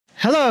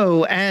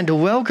Hello and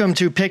welcome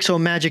to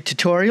Pixel Magic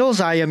Tutorials.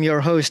 I am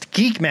your host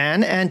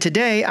Geekman, and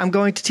today I'm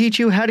going to teach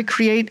you how to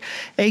create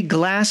a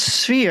glass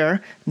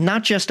sphere,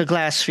 not just a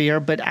glass sphere,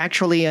 but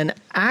actually an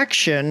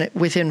action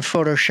within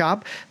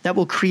Photoshop that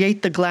will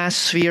create the glass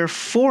sphere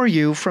for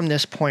you from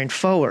this point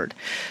forward.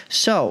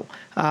 So,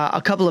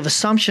 a couple of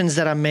assumptions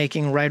that I'm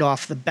making right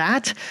off the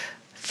bat.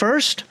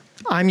 First,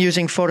 I'm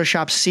using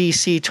Photoshop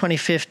CC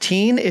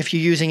 2015. If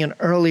you're using an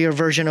earlier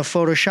version of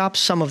Photoshop,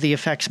 some of the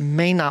effects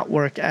may not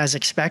work as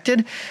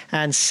expected.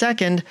 And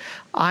second,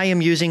 I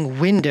am using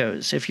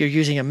Windows. If you're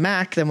using a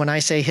Mac, then when I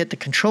say hit the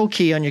Control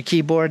key on your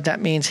keyboard,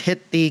 that means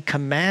hit the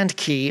Command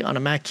key on a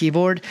Mac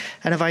keyboard.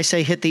 And if I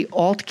say hit the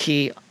Alt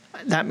key,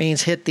 that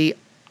means hit the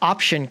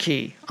Option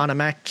key on a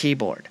Mac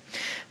keyboard.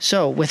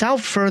 So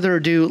without further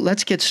ado,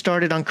 let's get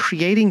started on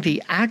creating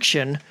the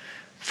action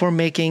for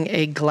making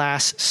a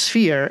glass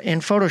sphere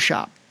in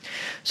Photoshop.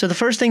 So the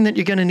first thing that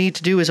you're going to need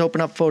to do is open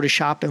up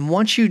Photoshop, and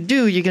once you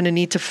do, you're going to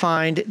need to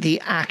find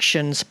the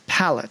Actions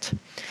palette.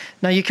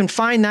 Now you can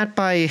find that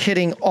by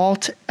hitting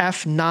Alt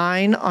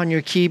F9 on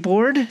your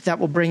keyboard. That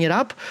will bring it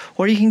up,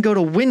 or you can go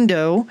to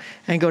Window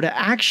and go to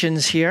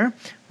Actions here,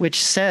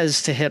 which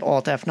says to hit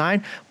Alt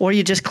F9, or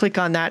you just click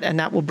on that and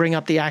that will bring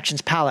up the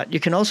Actions palette. You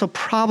can also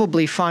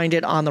probably find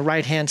it on the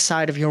right-hand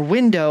side of your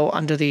window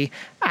under the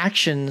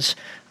Actions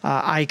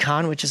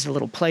icon, which is the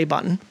little play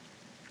button.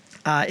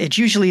 It's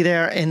usually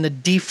there in the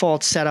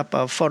default setup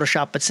of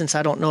Photoshop, but since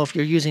I don't know if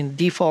you're using the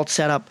default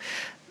setup,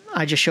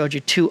 I just showed you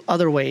two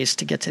other ways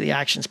to get to the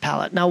Actions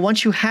palette. Now,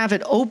 once you have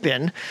it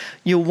open,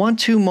 you'll want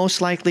to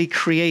most likely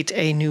create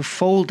a new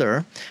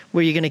folder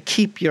where you're going to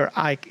keep your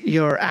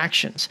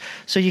actions.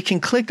 So you can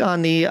click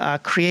on the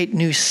Create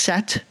New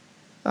Set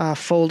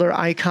folder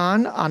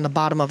icon on the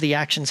bottom of the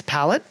Actions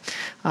palette,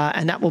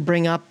 and that will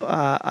bring up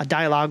a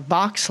dialog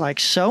box like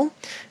so,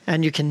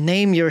 and you can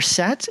name your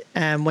set,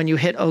 and when you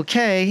hit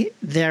OK,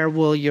 there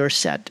will your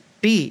set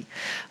be.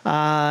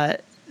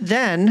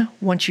 Then,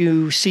 once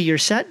you see your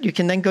set, you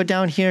can then go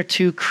down here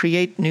to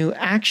Create New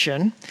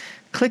Action,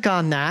 click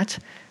on that,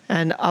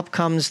 and up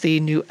comes the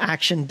New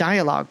Action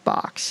dialog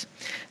box.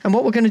 And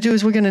what we're going to do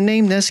is we're going to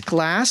name this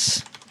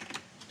Glass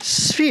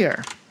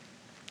Sphere,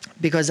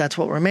 because that's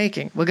what we're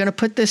making. We're going to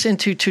put this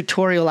into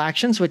tutorial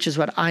actions, which is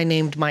what I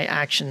named my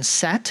action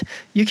set.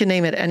 You can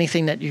name it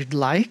anything that you'd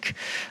like.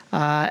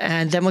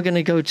 And then we're going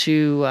to go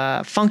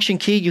to function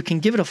key. You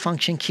can give it a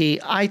function key.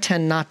 I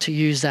tend not to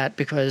use that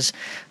because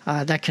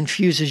that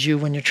confuses you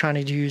when you're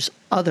trying to use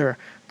other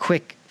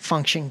quick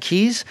function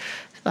keys.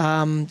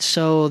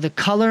 So the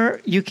color,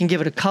 you can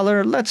give it a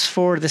color. Let's,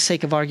 for the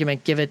sake of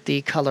argument, give it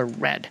the color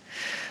red.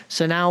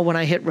 So now when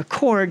I hit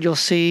record, you'll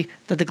see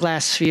that the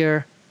glass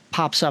sphere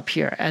pops up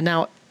here. And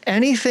now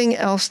anything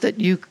else that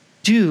you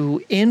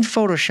do in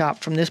Photoshop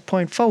from this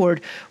point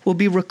forward will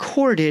be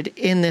recorded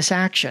in this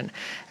action.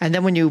 And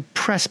then when you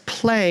press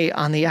play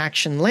on the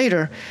action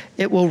later,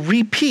 it will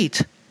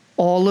repeat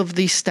all of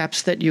the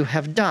steps that you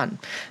have done.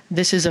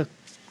 This is a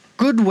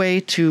good way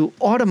to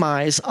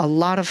automize a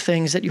lot of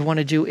things that you want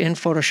to do in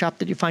Photoshop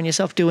that you find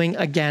yourself doing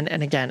again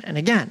and again and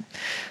again.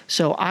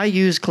 So I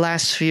use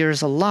glass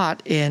spheres a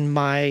lot in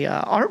my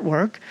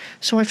artwork,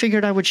 so I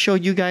figured I would show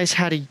you guys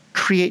how to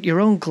create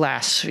your own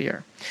glass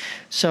sphere.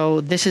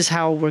 So this is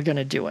how we're going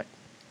to do it.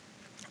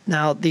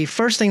 Now, the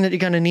first thing that you're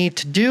going to need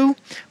to do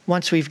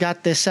once we've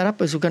got this set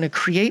up is we're going to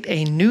create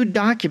a new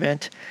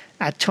document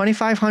at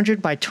 2500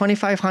 by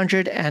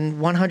 2500 and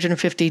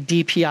 150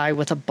 DPI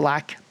with a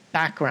black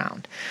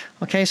background.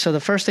 Okay, so the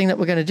first thing that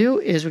we're going to do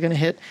is we're going to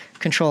hit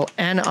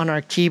Control-N on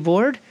our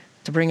keyboard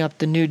to bring up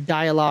the new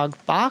dialog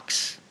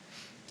box.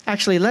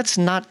 Actually, let's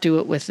not do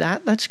it with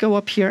that. Let's go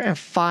up here and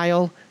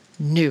File,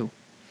 New.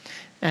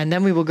 And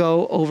then we will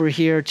go over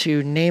here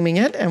to naming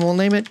it, and we'll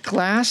name it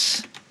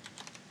Glass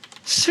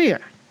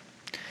Sphere.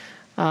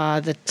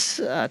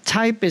 The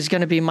type is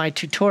going to be my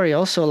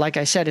tutorial. So like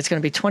I said, it's going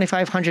to be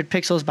 2500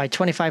 pixels by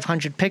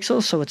 2500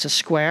 pixels. So it's a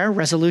square.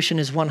 Resolution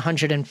is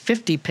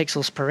 150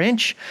 pixels per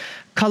inch.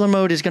 Color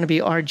mode is going to be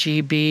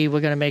RGB.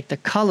 We're going to make the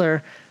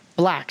color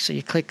black. So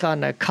you click on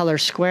the color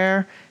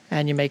square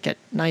and you make it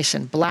nice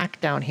and black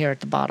down here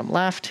at the bottom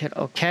left. Hit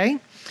OK.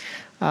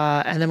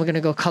 And then we're going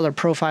to go color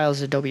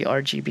profiles, Adobe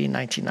RGB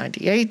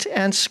 1998,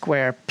 and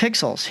square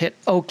pixels. Hit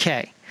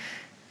OK.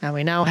 And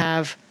we now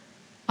have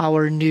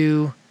our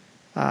new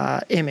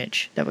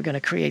image that we're going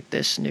to create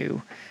this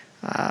new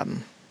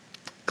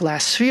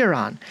glass sphere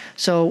on.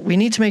 So we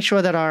need to make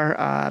sure that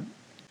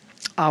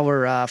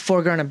our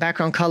foreground and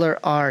background color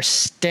are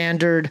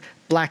standard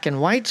black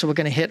and white. So we're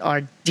going to hit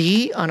our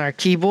D on our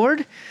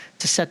keyboard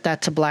to set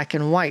that to black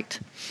and white.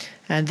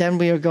 And then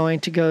we are going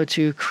to go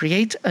to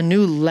create a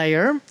new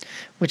layer,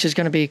 which is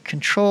going to be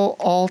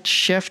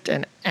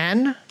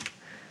Control-Alt+Shift+N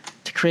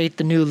to create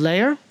the new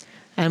layer.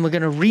 And we're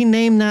going to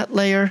rename that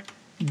layer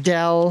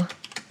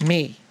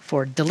DelMe,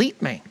 for delete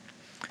me.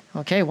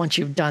 Okay, once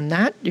you've done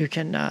that, you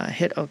can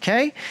hit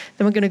OK.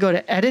 Then we're going to go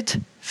to Edit,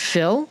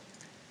 Fill,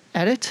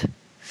 Edit,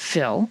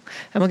 Fill,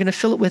 and we're going to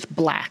fill it with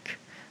black.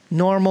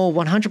 Normal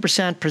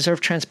 100% preserve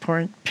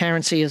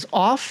transparency is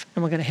off,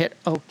 and we're going to hit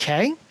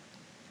OK.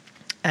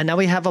 And now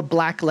we have a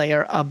black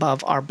layer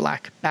above our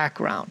black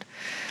background.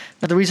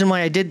 Now, the reason why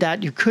I did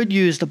that, you could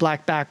use the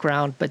black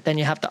background, but then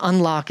you have to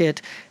unlock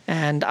it.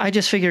 And I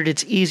just figured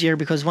it's easier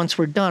because once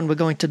we're done, we're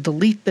going to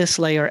delete this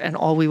layer and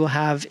all we will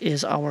have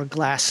is our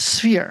glass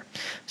sphere.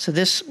 So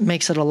this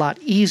makes it a lot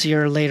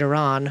easier later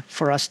on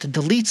for us to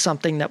delete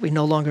something that we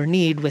no longer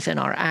need within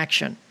our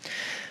action.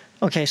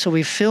 Okay, so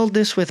we've filled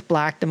this with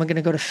black. Then we're going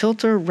to go to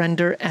Filter,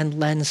 Render, and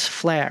Lens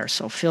Flare.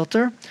 So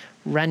Filter,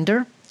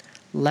 Render,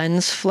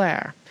 Lens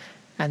Flare.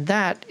 And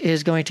that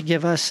is going to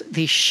give us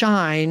the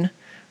shine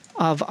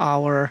of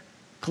our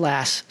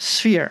glass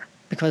sphere,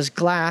 because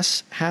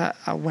glass,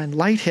 when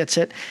light hits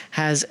it,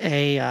 has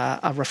a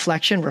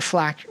reflection,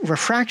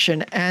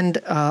 refraction, and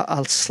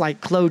a slight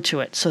glow to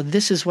it. So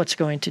this is what's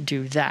going to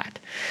do that.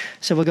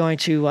 So we're going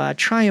to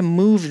try and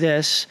move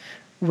this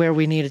where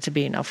we need it to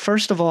be. Now,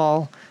 first of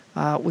all,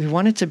 we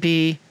want it to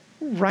be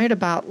right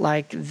about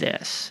like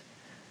this.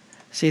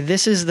 See,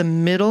 this is the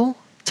middle,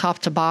 top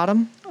to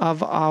bottom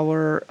of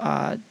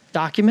our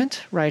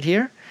document right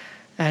here.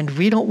 And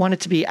we don't want it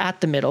to be at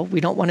the middle. We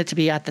don't want it to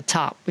be at the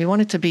top. We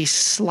want it to be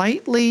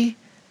slightly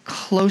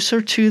closer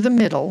to the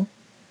middle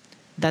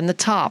than the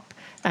top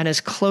and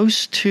as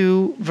close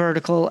to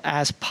vertical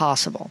as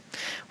possible.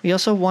 We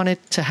also want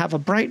it to have a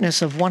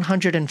brightness of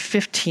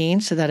 115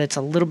 so that it's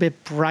a little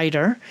bit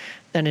brighter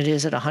than it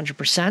is at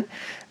 100%.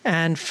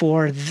 And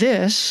for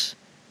this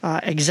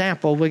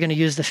example, we're going to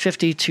use the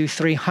 50 to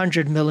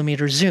 300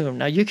 millimeter zoom.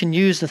 Now, you can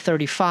use the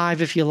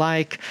 35 if you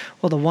like,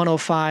 or the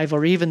 105,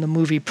 or even the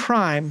movie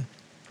prime.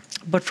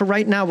 But for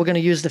right now, we're going to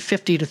use the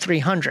 50 to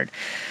 300.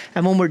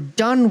 And when we're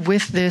done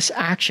with this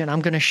action, I'm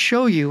going to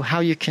show you how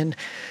you can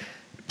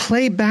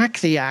play back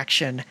the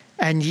action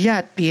and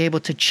yet be able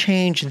to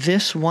change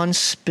this one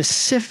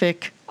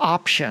specific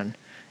option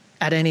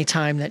at any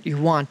time that you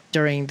want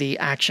during the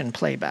action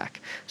playback.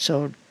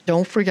 So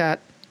don't forget,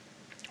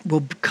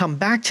 we'll come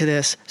back to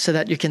this so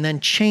that you can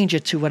then change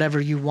it to whatever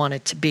you want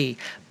it to be.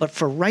 But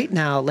for right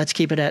now, let's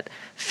keep it at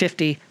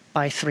 50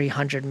 by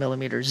 300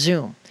 millimeter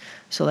zoom.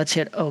 So let's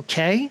hit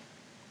OK.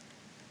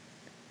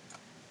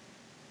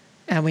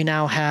 And we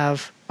now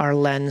have our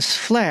lens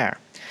flare.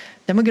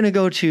 Then we're going to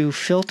go to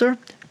Filter,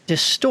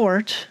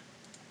 Distort,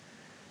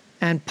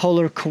 and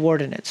Polar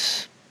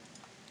Coordinates.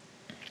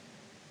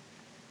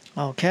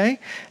 Okay,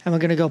 and we're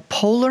going to go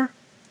Polar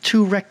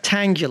to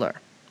Rectangular.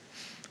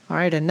 All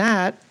right, and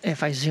that,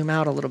 if I zoom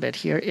out a little bit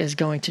here, is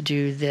going to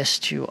do this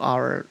to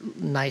our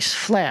nice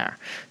flare.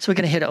 So we're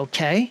going to hit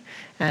OK,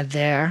 and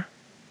there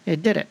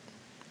it did it.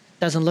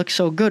 Doesn't look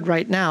so good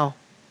right now,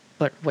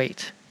 but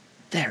wait,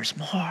 there's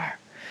more.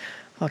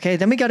 Okay,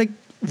 then we got to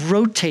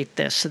rotate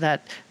this so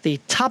that the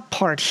top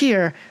part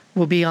here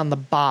will be on the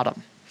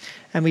bottom.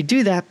 And we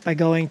do that by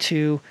going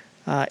to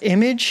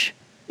Image,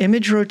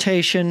 Image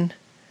Rotation,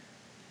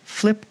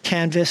 Flip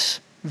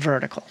Canvas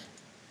Vertical.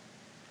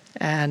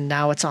 And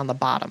now it's on the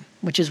bottom,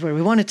 which is where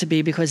we want it to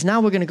be, because now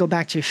we're going to go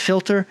back to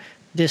Filter,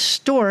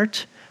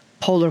 Distort,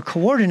 Polar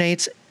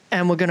Coordinates,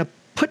 and we're going to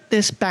put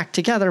this back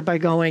together by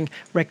going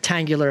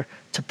rectangular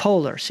to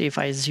polar. See, if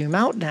I zoom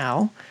out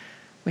now,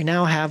 we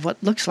now have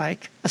what looks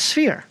like a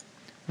sphere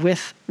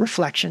with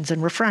reflections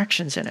and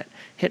refractions in it.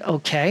 Hit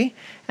OK,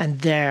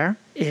 and there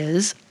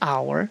is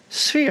our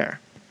sphere.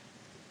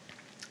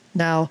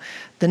 Now,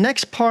 the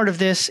next part of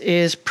this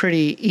is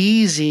pretty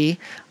easy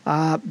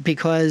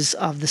because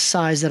of the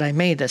size that I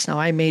made this. Now,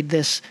 I made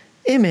this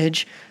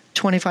image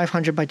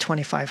 2500 by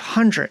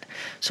 2500.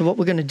 So what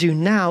we're going to do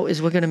now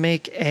is we're going to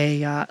make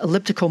a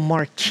elliptical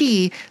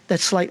marquee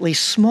that's slightly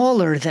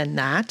smaller than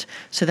that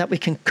so that we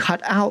can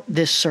cut out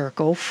this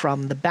circle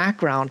from the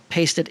background,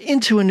 paste it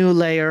into a new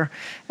layer,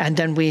 and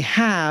then we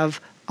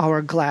have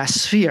our glass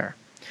sphere.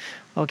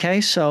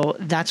 Okay, so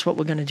that's what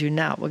we're going to do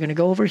now. We're going to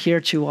go over here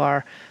to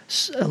our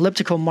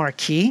elliptical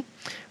marquee.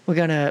 We're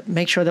going to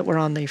make sure that we're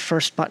on the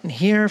first button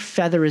here.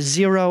 Feather is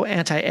 0,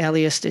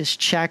 anti-alias is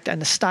checked,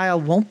 and the style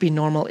won't be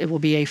normal. It will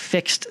be a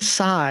fixed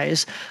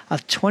size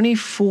of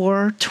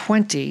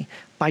 2420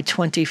 by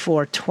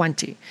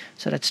 2420.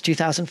 So that's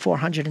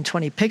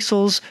 2420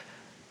 pixels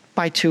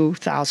by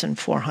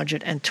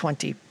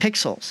 2420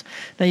 pixels.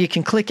 Now you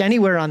can click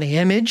anywhere on the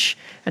image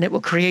and it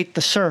will create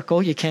the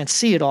circle. You can't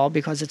see it all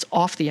because it's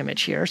off the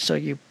image here. So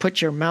you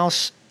put your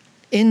mouse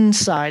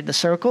inside the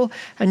circle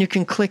and you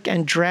can click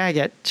and drag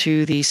it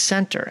to the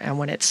center. And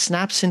when it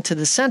snaps into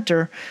the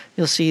center,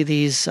 you'll see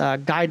these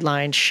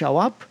guidelines show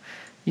up.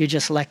 You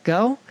just let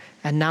go,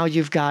 and now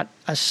you've got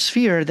a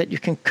sphere that you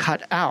can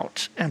cut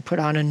out and put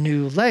on a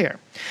new layer.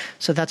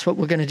 So that's what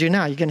we're going to do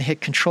now. You're going to hit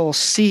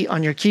Control-C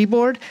on your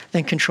keyboard,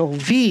 then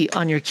Control-V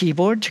on your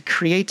keyboard to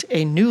create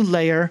a new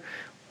layer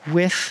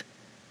with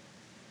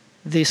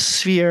the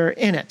sphere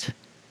in it.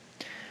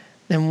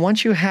 Then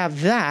once you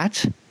have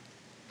that,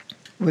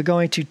 we're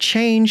going to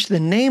change the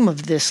name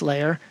of this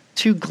layer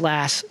to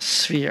Glass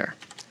Sphere.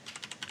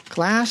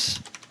 Glass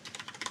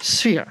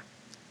Sphere.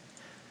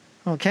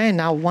 Okay,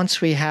 now once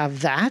we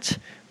have that,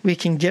 we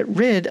can get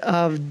rid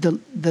of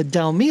the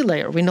DelMe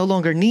layer. We no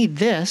longer need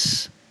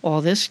this.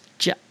 all this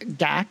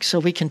gack, so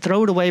we can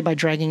throw it away by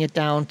dragging it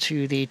down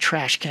to the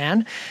trash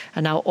can.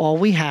 And now all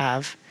we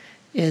have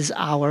is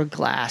our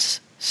glass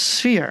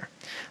sphere.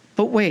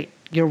 But wait,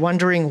 you're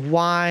wondering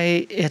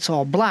why it's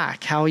all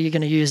black. How are you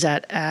going to use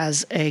that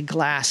as a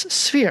glass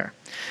sphere?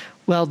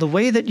 Well, the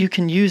way that you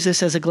can use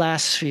this as a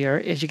glass sphere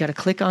is you got to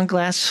click on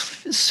glass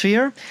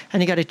sphere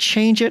and you got to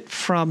change it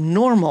from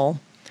normal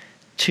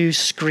to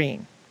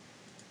screen.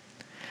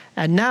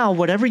 And now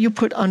whatever you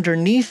put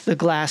underneath the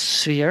glass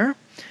sphere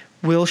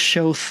will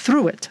show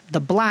through it.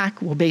 The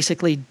black will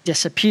basically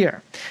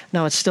disappear.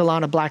 Now it's still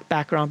on a black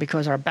background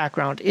because our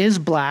background is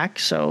black,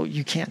 so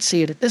you can't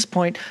see it at this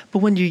point, but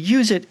when you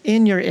use it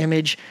in your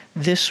image,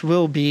 this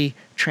will be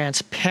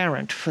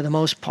transparent for the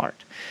most part.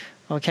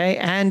 Okay,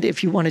 and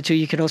if you wanted to,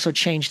 you could also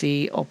change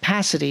the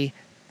opacity,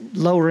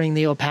 lowering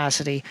the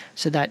opacity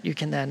so that you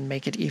can then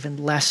make it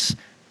even less,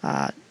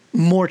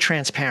 more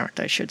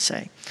transparent, I should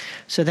say.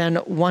 So then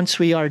once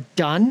we are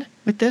done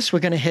with this, we're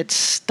going to hit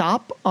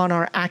stop on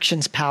our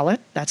actions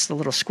palette. That's the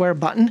little square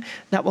button.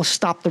 That will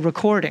stop the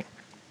recording.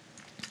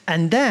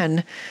 And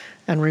then,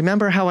 and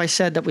remember how I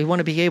said that we want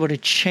to be able to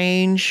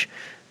change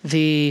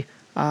the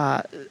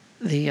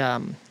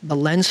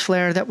lens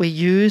flare that we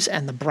use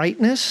and the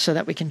brightness so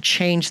that we can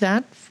change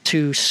that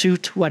to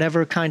suit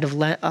whatever kind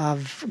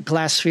of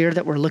glass sphere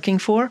that we're looking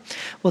for.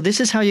 Well, this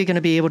is how you're going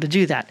to be able to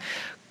do that.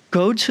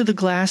 Go to the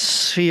glass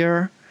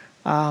sphere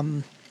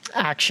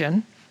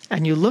action,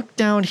 and you look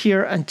down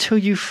here until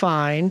you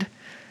find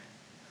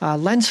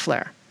lens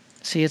flare.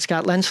 See, it's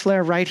got lens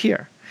flare right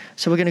here.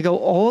 So we're going to go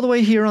all the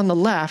way here on the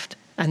left,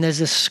 and there's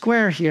this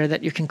square here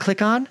that you can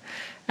click on,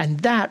 and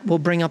that will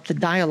bring up the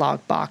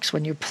dialog box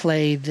when you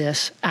play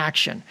this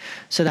action.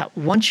 So that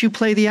once you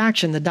play the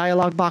action, the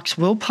dialog box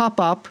will pop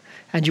up,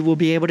 and you will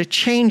be able to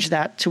change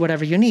that to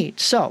whatever you need.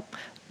 So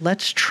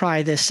let's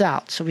try this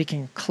out. So we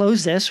can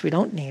close this. We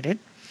don't need it.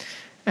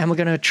 And we're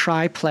going to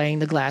try playing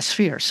the glass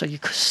sphere. So you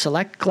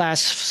select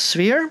glass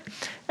sphere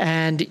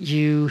and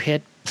you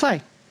hit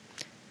play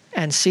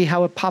and see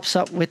how it pops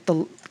up with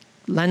the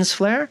lens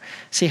flare.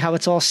 See how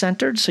it's all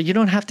centered? So you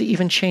don't have to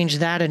even change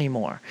that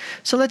anymore.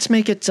 So let's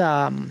make it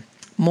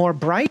more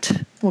bright.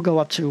 We'll go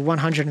up to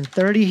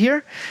 130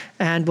 here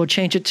and we'll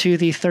change it to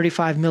the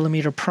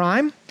 35mm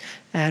prime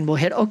and we'll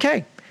hit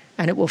OK.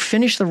 And it will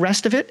finish the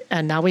rest of it.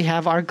 And now we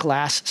have our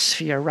glass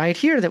sphere right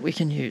here that we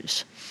can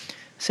use.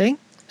 See?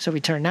 So we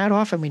turn that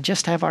off and we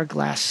just have our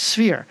glass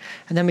sphere.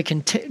 And then we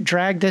can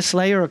drag this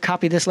layer or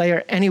copy this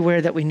layer anywhere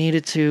that we need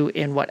it to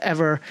in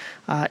whatever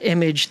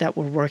image that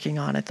we're working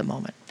on at the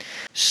moment.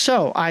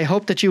 So I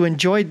hope that you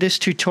enjoyed this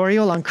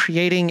tutorial on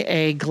creating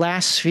a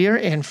glass sphere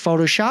in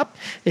Photoshop.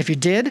 If you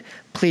did,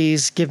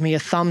 please give me a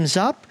thumbs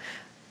up,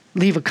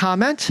 leave a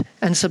comment,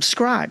 and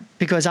subscribe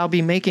because I'll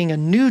be making a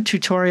new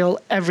tutorial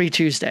every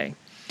Tuesday.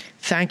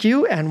 Thank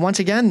you, and once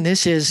again,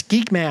 this is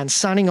Geekman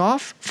signing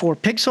off for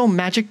Pixel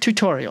Magic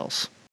Tutorials.